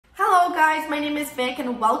guys, my name is Vic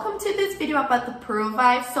and welcome to this video about the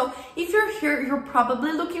Puravive. So if you're here, you're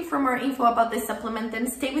probably looking for more info about this supplement, then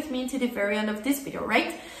stay with me until the very end of this video,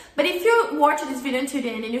 right? But if you watch this video until the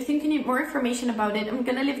end and you think you need more information about it, I'm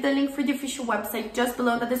gonna leave the link for the official website just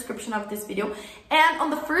below the description of this video and on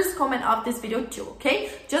the first comment of this video too,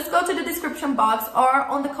 okay? Just go to the description box or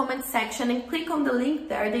on the comment section and click on the link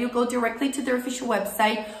there. Then you go directly to their official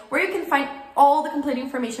website where you can find all the complete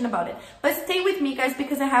information about it. But stay with me, guys,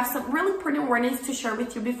 because I have some really important warnings to share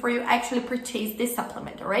with you before you actually purchase this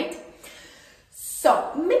supplement, all right?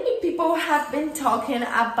 So many people have been talking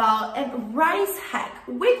about a rice hack,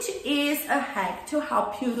 which is a hack to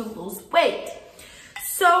help you to lose weight.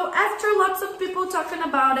 So after lots of people talking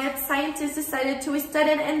about it, scientists decided to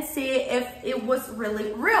study it and see if it was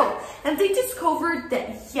really real. And they discovered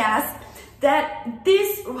that yes, that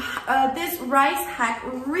this rice hack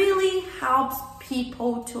really helps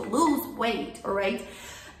people to lose weight, all right?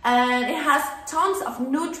 And it has tons of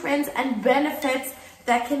nutrients and benefits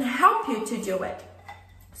that can help you to do it.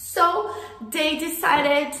 So they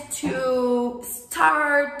decided to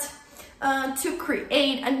start to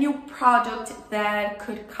create a new product that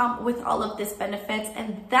could come with all of these benefits,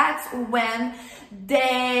 and that's when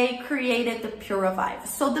they created the Puravive.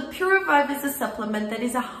 So the Puravive is a supplement that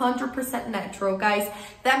is 100% natural, guys.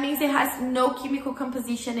 That means it has no chemical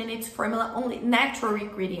composition in its formula, only natural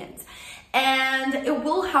ingredients. And it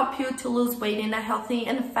will help you to lose weight in a healthy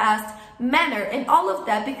and fast manner, and all of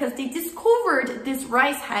that because they discovered this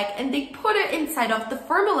rice hack and they put it inside of the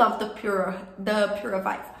formula of the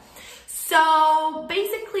Puravive. So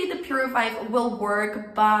basically the Puravive will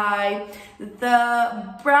work by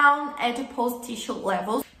the brown adipose tissue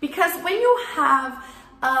levels, because when you have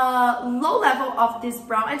a low level of this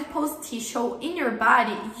brown adipose tissue in your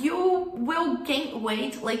body, you will gain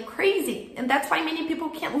weight like crazy, and that's why many people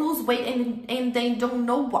can't lose weight and they don't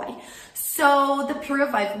know why. So the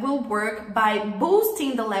Puravive will work by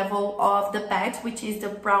boosting the level of the fat, which is the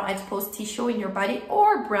brown adipose tissue in your body,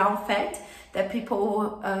 or brown fat that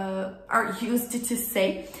people are used to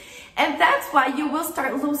say. And that's why you will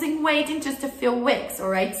start losing weight in just a few weeks, all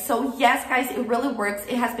right? So yes, guys, it really works.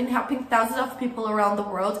 It has been helping thousands of people around the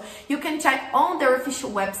world. You can check on their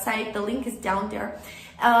official website. The link is down there.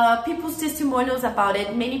 People's testimonials about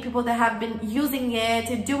it. Many people that have been using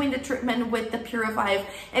it, doing the treatment with the Puravive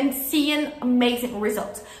and seeing amazing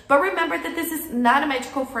results. But remember that this is not a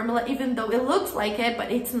magical formula, even though it looks like it,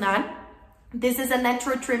 but it's not. This is a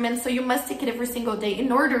natural treatment, so you must take it every single day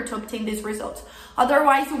in order to obtain these results.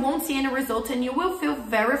 Otherwise, you won't see any results and you will feel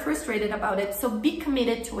very frustrated about it. So be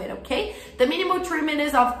committed to it, okay? The minimal treatment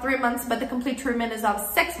is of 3 months, but the complete treatment is of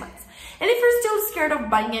 6 months. And if you're still scared of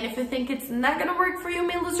buying it, if you think it's not gonna work for you,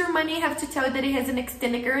 may lose your money, I have to tell you that it has an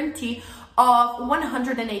extended guarantee of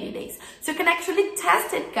 180 days. So you can actually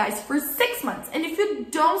test it, guys, for 6 months. And if you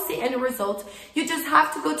don't see any results, you just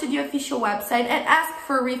have to go to the official website and ask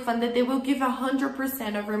for a refund, that they will give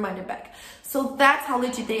 100% of your money back. So that's how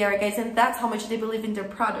legit they are, guys, and that's how much they believe in their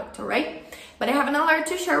product, all right? But I have an alert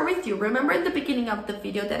to share with you. Remember in the beginning of the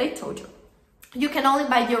video that I told you, you can only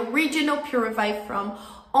buy the original Puravive from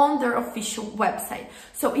on their official website.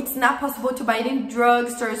 So it's not possible to buy it in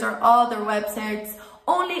drugstores or other websites,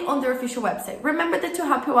 only on their official website. Remember that to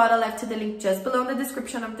help you out, I left the link just below in the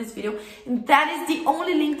description of this video, and that is the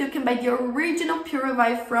only link that you can buy the original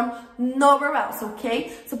Puravive from, nowhere else,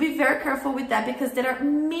 okay? So be very careful with that, because there are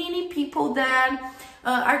many people that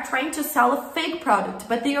are trying to sell a fake product,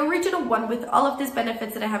 but the original one with all of these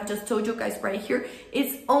benefits that I have just told you guys right here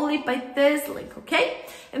is only by this link, okay?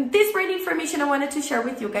 And this great information I wanted to share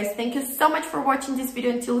with you guys. Thank you so much for watching this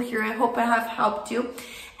video until here. I hope I have helped you.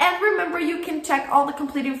 And remember, you can check all the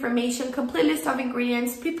complete information, complete list of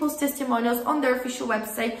ingredients, people's testimonials on their official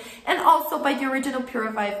website, and also by the original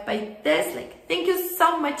Puravive by this link. Thank you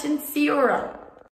so much and see you around.